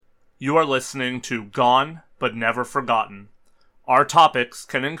You are listening to Gone But Never Forgotten. Our topics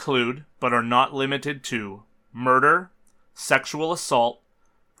can include, but are not limited to, murder, sexual assault,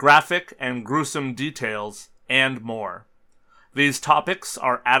 graphic and gruesome details, and more. These topics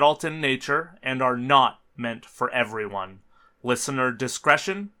are adult in nature and are not meant for everyone. Listener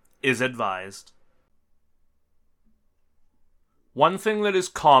discretion is advised. One thing that is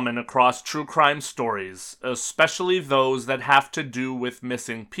common across true crime stories, especially those that have to do with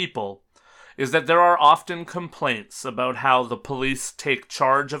missing people, is that there are often complaints about how the police take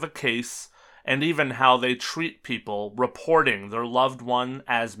charge of a case and even how they treat people reporting their loved one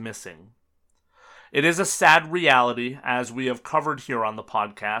as missing. It is a sad reality, as we have covered here on the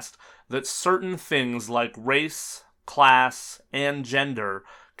podcast, that certain things like race, class, and gender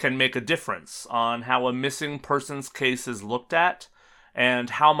can make a difference on how a missing person's case is looked at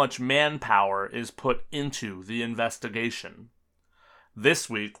and how much manpower is put into the investigation. This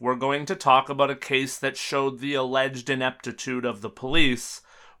week, we're going to talk about a case that showed the alleged ineptitude of the police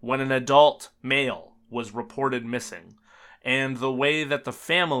when an adult male was reported missing, and the way that the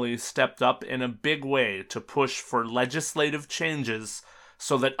family stepped up in a big way to push for legislative changes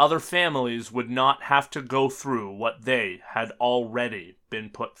so that other families would not have to go through what they had already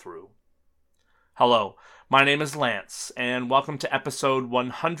been put through. Hello, my name is Lance, and welcome to episode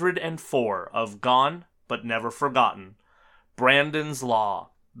 104 of Gone But Never Forgotten, Brandon's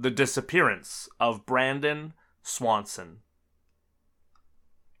Law, the Disappearance of Brandon Swanson.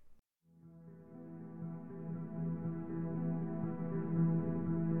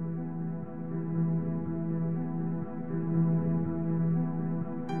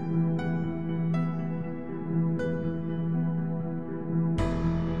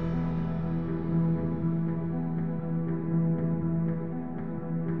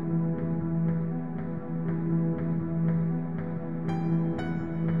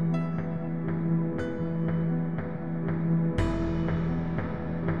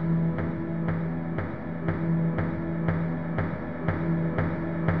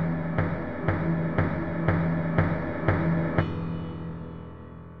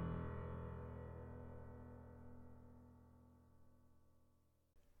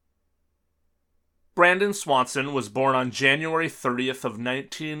 Brandon Swanson was born on January 30th of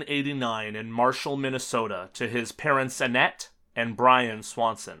 1989 in Marshall, Minnesota, to his parents Annette and Brian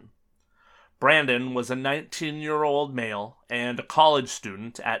Swanson. Brandon was a 19-year-old male and a college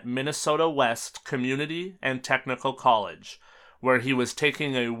student at Minnesota West Community and Technical College, where he was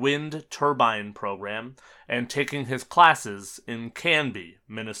taking a wind turbine program and taking his classes in Canby,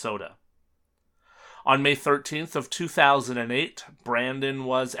 Minnesota. On May 13th of 2008, Brandon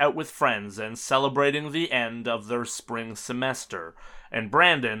was out with friends and celebrating the end of their spring semester, and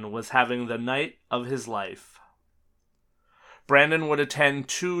Brandon was having the night of his life. Brandon would attend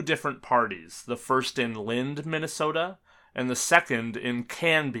two different parties, the first in Lind, Minnesota, and the second in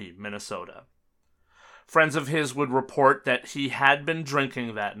Canby, Minnesota. Friends of his would report that he had been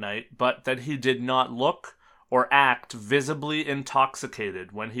drinking that night, but that he did not look or act visibly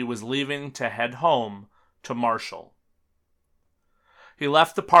intoxicated when he was leaving to head home to Marshall. He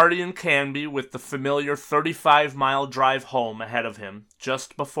left the party in Canby with the familiar 35-mile drive home ahead of him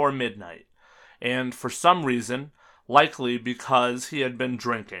just before midnight, and for some reason, likely because he had been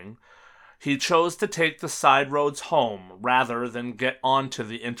drinking, he chose to take the side roads home rather than get onto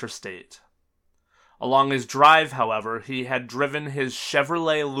the interstate. Along his drive, however, he had driven his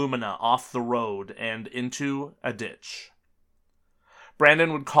Chevrolet Lumina off the road and into a ditch.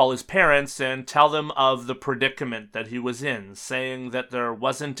 Brandon would call his parents and tell them of the predicament that he was in, saying that there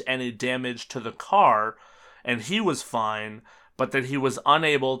wasn't any damage to the car and he was fine, but that he was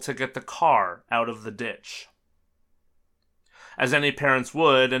unable to get the car out of the ditch. As any parents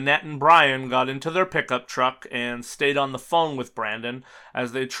would, Annette and Brian got into their pickup truck and stayed on the phone with Brandon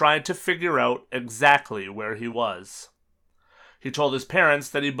as they tried to figure out exactly where he was. He told his parents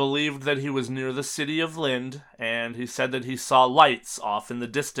that he believed that he was near the city of Lind, and he said that he saw lights off in the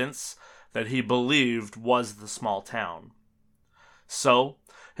distance that he believed was the small town. So,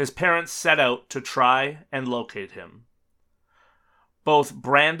 his parents set out to try and locate him. Both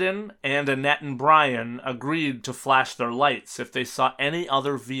Brandon and Annette and Brian agreed to flash their lights if they saw any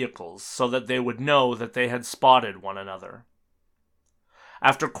other vehicles so that they would know that they had spotted one another.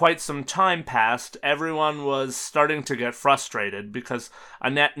 After quite some time passed, everyone was starting to get frustrated because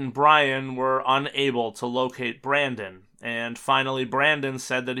Annette and Brian were unable to locate Brandon, and finally Brandon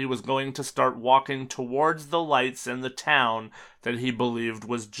said that he was going to start walking towards the lights in the town that he believed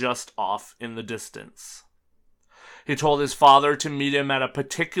was just off in the distance. He told his father to meet him at a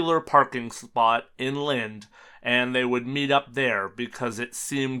particular parking spot in Lind, and they would meet up there because it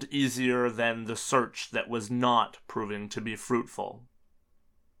seemed easier than the search that was not proving to be fruitful.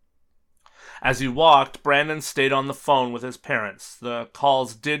 As he walked, Brandon stayed on the phone with his parents. The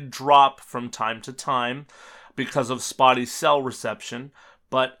calls did drop from time to time because of spotty cell reception,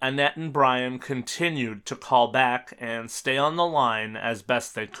 but Annette and Brian continued to call back and stay on the line as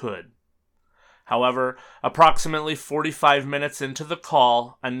best they could. However, approximately 45 minutes into the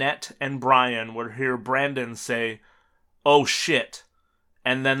call, Annette and Brian would hear Brandon say, "Oh shit,"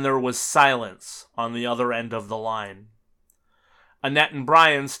 and then there was silence on the other end of the line. Annette and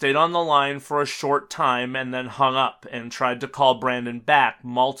Brian stayed on the line for a short time and then hung up and tried to call Brandon back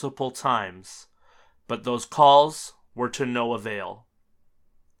multiple times, but those calls were to no avail.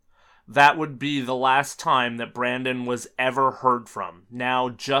 That would be the last time that Brandon was ever heard from, now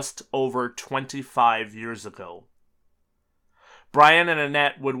just over 25 years ago. Brian and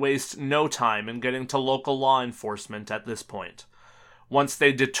Annette would waste no time in getting to local law enforcement at this point. Once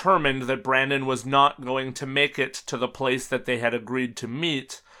they determined that Brandon was not going to make it to the place that they had agreed to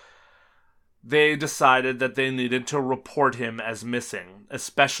meet, they decided that they needed to report him as missing,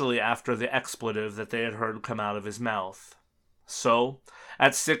 especially after the expletive that they had heard come out of his mouth. So,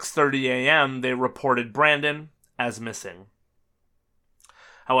 at 6:30 a.m., they reported Brandon as missing.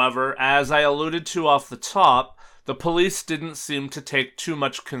 However, as I alluded to off the top, the police didn't seem to take too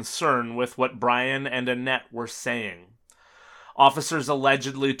much concern with what Brian and Annette were saying. Officers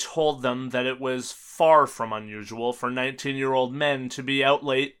allegedly told them that it was far from unusual for 19-year-old men to be out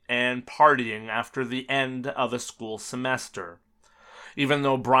late and partying after the end of a school semester. Even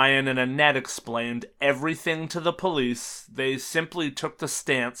though Brian and Annette explained everything to the police, they simply took the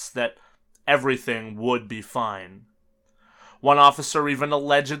stance that everything would be fine. One officer even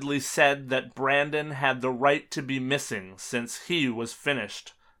allegedly said that Brandon had the right to be missing since he was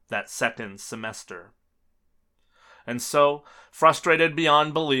finished that second semester. And so, frustrated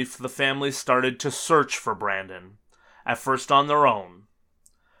beyond belief, the family started to search for Brandon, at first on their own.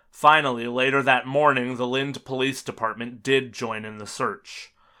 Finally, later that morning, the Lind Police Department did join in the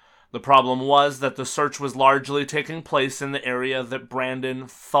search. The problem was that the search was largely taking place in the area that Brandon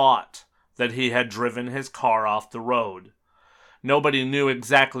thought that he had driven his car off the road. Nobody knew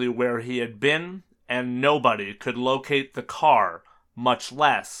exactly where he had been, and nobody could locate the car, much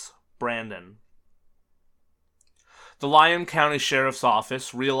less Brandon. The Lyon County Sheriff's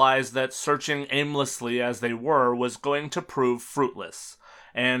Office realized that searching aimlessly as they were was going to prove fruitless,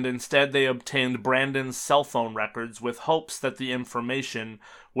 and instead they obtained Brandon's cell phone records with hopes that the information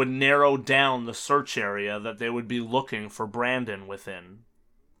would narrow down the search area that they would be looking for Brandon within.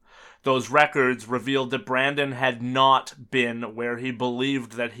 Those records revealed that Brandon had not been where he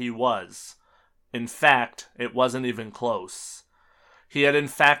believed that he was. In fact, it wasn't even close. He had in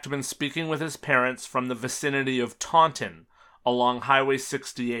fact been speaking with his parents from the vicinity of Taunton, along Highway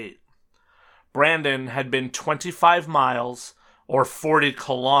 68. Brandon had been 25 miles, or 40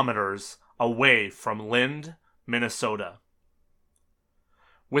 kilometers, away from Lind, Minnesota.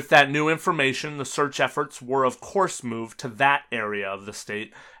 With that new information, the search efforts were of course moved to that area of the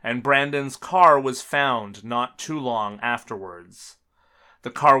state, and Brandon's car was found not too long afterwards. The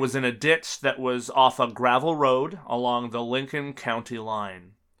car was in a ditch that was off a gravel road along the Lincoln County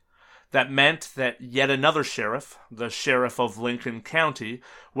line. That meant that yet another sheriff, the sheriff of Lincoln County,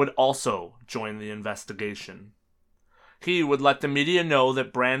 would also join the investigation. He would let the media know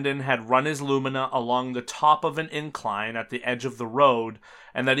that Brandon had run his Lumina along the top of an incline at the edge of the road,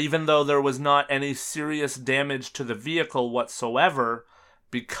 and that even though there was not any serious damage to the vehicle whatsoever,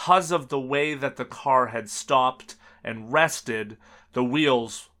 because of the way that the car had stopped and rested, the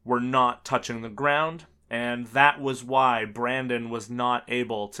wheels were not touching the ground, and that was why Brandon was not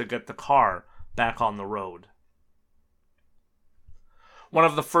able to get the car back on the road. One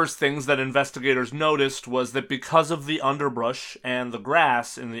of the first things that investigators noticed was that because of the underbrush and the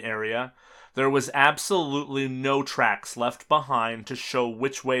grass in the area, there was absolutely no tracks left behind to show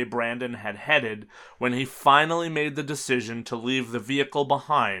which way Brandon had headed when he finally made the decision to leave the vehicle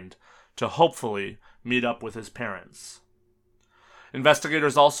behind to hopefully meet up with his parents.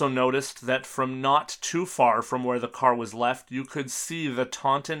 Investigators also noticed that from not too far from where the car was left, you could see the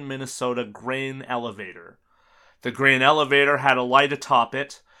Taunton, Minnesota grain elevator. The grain elevator had a light atop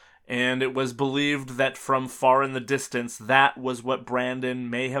it, and it was believed that from far in the distance that was what Brandon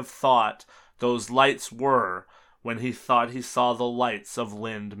may have thought those lights were when he thought he saw the lights of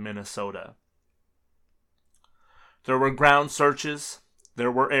Lind, Minnesota. There were ground searches,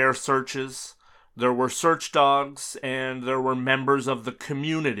 there were air searches, there were search dogs, and there were members of the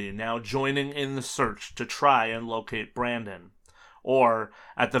community now joining in the search to try and locate Brandon, or,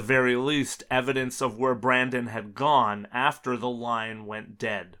 at the very least, evidence of where Brandon had gone after the line went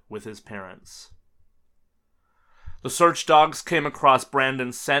dead with his parents. The search dogs came across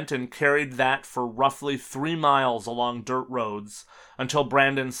Brandon's scent and carried that for roughly 3 miles along dirt roads until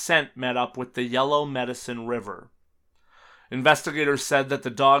Brandon's scent met up with the Yellow Medicine River. Investigators said that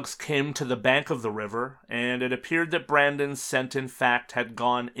the dogs came to the bank of the river, and it appeared that Brandon's scent in fact had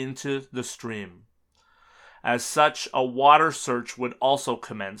gone into the stream. As such, a water search would also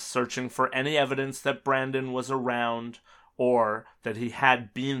commence, searching for any evidence that Brandon was around or that he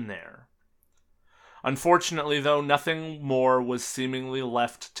had been there. Unfortunately, though, nothing more was seemingly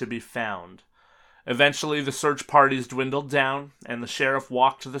left to be found. Eventually, the search parties dwindled down, and the sheriff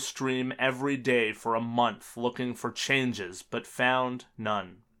walked the stream every day for a month looking for changes, but found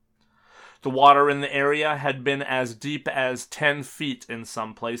none. The water in the area had been as deep as 10 feet in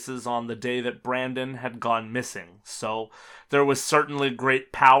some places on the day that Brandon had gone missing, so there was certainly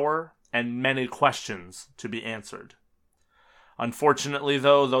great power and many questions to be answered. Unfortunately,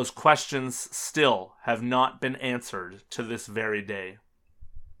 though, those questions still have not been answered to this very day.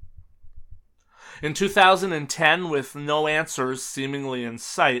 In 2010, with no answers seemingly in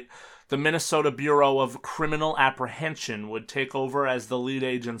sight, the Minnesota Bureau of Criminal Apprehension would take over as the lead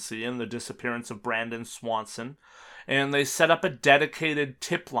agency in the disappearance of Brandon Swanson, and they set up a dedicated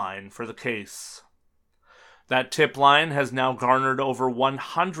tip line for the case. That tip line has now garnered over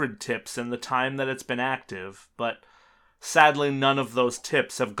 100 tips in the time that it's been active, but sadly none of those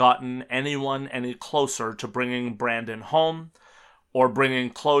tips have gotten anyone any closer to bringing Brandon home or bringing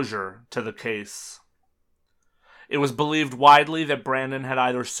closure to the case. It was believed widely that Brandon had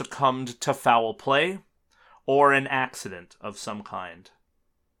either succumbed to foul play or an accident of some kind.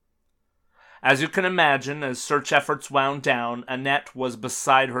 As you can imagine, as search efforts wound down, Annette was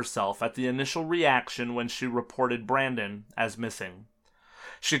beside herself at the initial reaction when she reported Brandon as missing.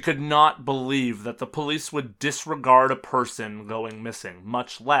 She could not believe that the police would disregard a person going missing,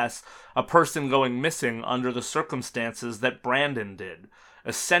 much less a person going missing under the circumstances that Brandon did,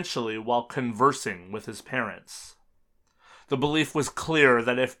 essentially while conversing with his parents. The belief was clear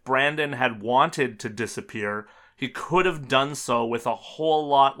that if Brandon had wanted to disappear, he could have done so with a whole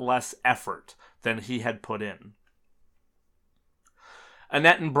lot less effort than he had put in.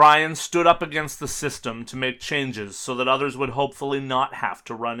 Annette and Brian stood up against the system to make changes so that others would hopefully not have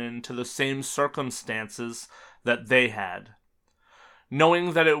to run into the same circumstances that they had.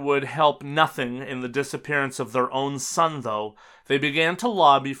 Knowing that it would help nothing in the disappearance of their own son, though, they began to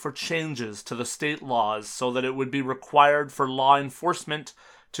lobby for changes to the state laws so that it would be required for law enforcement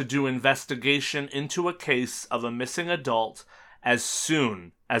to do investigation into a case of a missing adult as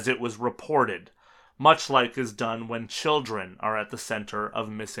soon as it was reported, much like is done when children are at the center of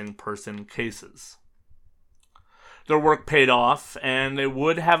missing person cases. Their work paid off, and they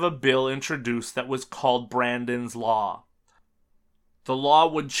would have a bill introduced that was called Brandon's Law. The law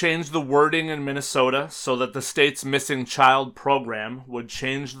would change the wording in Minnesota so that the state's missing child program would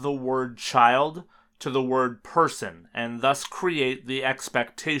change the word child to the word person, and thus create the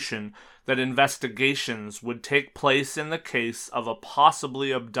expectation that investigations would take place in the case of a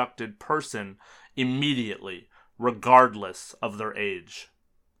possibly abducted person immediately, regardless of their age.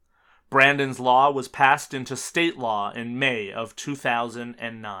 Brandon's Law was passed into state law in May of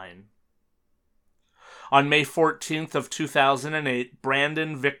 2009. On May 14th of 2008,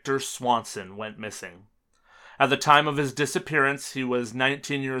 Brandon Victor Swanson went missing. At the time of his disappearance, he was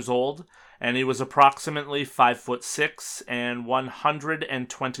 19 years old, and he was approximately 5'6" and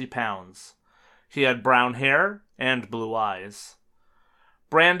 120 pounds. He had brown hair and blue eyes.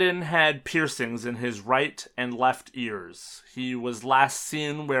 Brandon had piercings in his right and left ears. He was last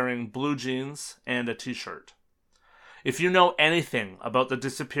seen wearing blue jeans and a t-shirt. If you know anything about the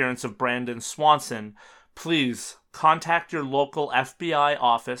disappearance of Brandon Swanson, please contact your local FBI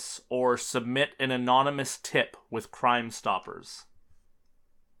office or submit an anonymous tip with Crime Stoppers.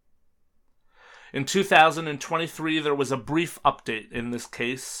 In 2023, there was a brief update in this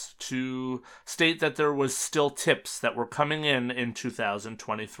case to state that there was still tips that were coming in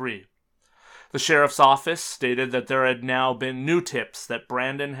 2023. The sheriff's office stated that there had now been new tips that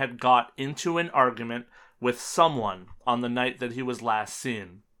Brandon had got into an argument with someone on the night that he was last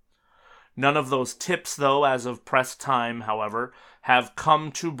seen. None of those tips, though, as of press time, however, have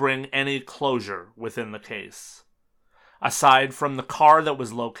come to bring any closure within the case. Aside from the car that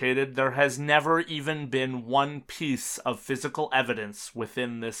was located, there has never even been one piece of physical evidence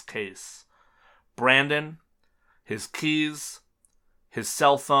within this case. Brandon, his keys, his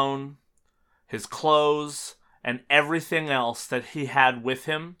cell phone, his clothes, and everything else that he had with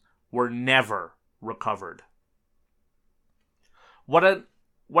him were never recovered. What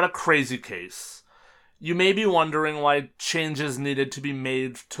a crazy case. You may be wondering why changes needed to be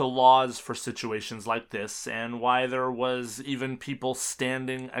made to laws for situations like this, and why there was even people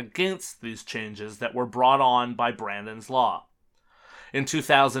standing against these changes that were brought on by Brandon's law. In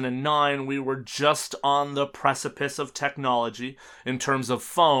 2009, we were just on the precipice of technology in terms of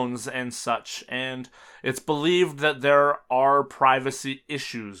phones and such, and it's believed that there are privacy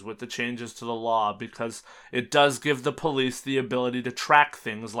issues with the changes to the law because it does give the police the ability to track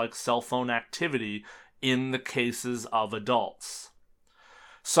things like cell phone activity in the cases of adults.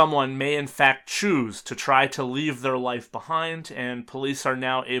 Someone may in fact choose to try to leave their life behind, and police are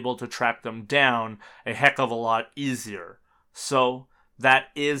now able to track them down a heck of a lot easier. So, that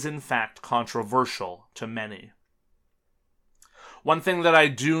is in fact controversial to many. One thing that I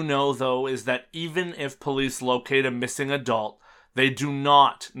do know, though, is that even if police locate a missing adult, they do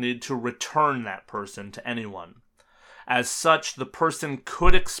not need to return that person to anyone. As such, the person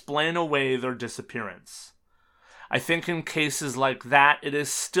could explain away their disappearance. I think in cases like that, it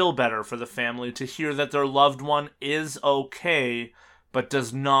is still better for the family to hear that their loved one is okay, but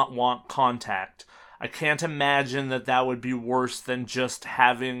does not want contact. I can't imagine that would be worse than just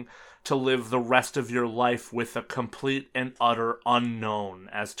having to live the rest of your life with a complete and utter unknown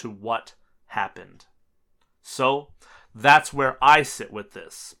as to what happened. So, that's where I sit with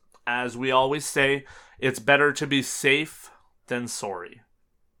this. As we always say, it's better to be safe than sorry.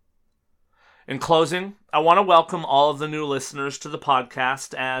 In closing, I want to welcome all of the new listeners to the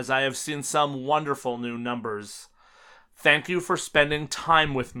podcast, as I have seen some wonderful new numbers. Thank you for spending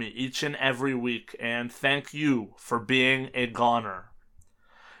time with me each and every week, and thank you for being a goner.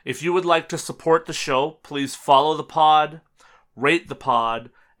 If you would like to support the show, please follow the pod, rate the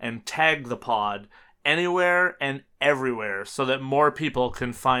pod, and tag the pod anywhere and everywhere so that more people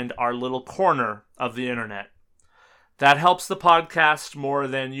can find our little corner of the internet. That helps the podcast more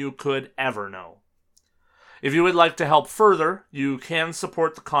than you could ever know. If you would like to help further, you can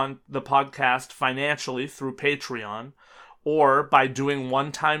support the podcast financially through Patreon or by doing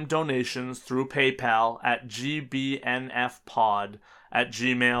one-time donations through PayPal at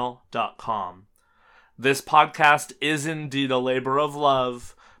gbnfpod@gmail.com. This podcast is indeed a labor of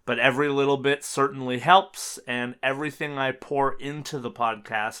love, but every little bit certainly helps, and everything I pour into the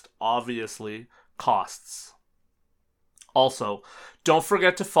podcast obviously costs. Also, don't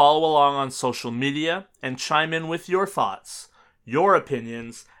forget to follow along on social media and chime in with your thoughts, your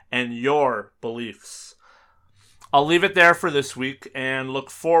opinions, and your beliefs. I'll leave it there for this week and look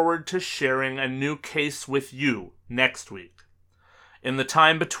forward to sharing a new case with you next week. In the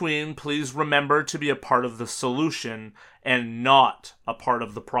time between, please remember to be a part of the solution and not a part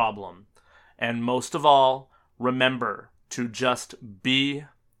of the problem. And most of all, remember to just be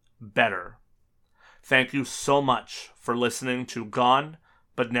better. Thank you so much for listening to Gone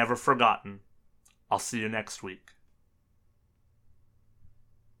But Never Forgotten. I'll see you next week.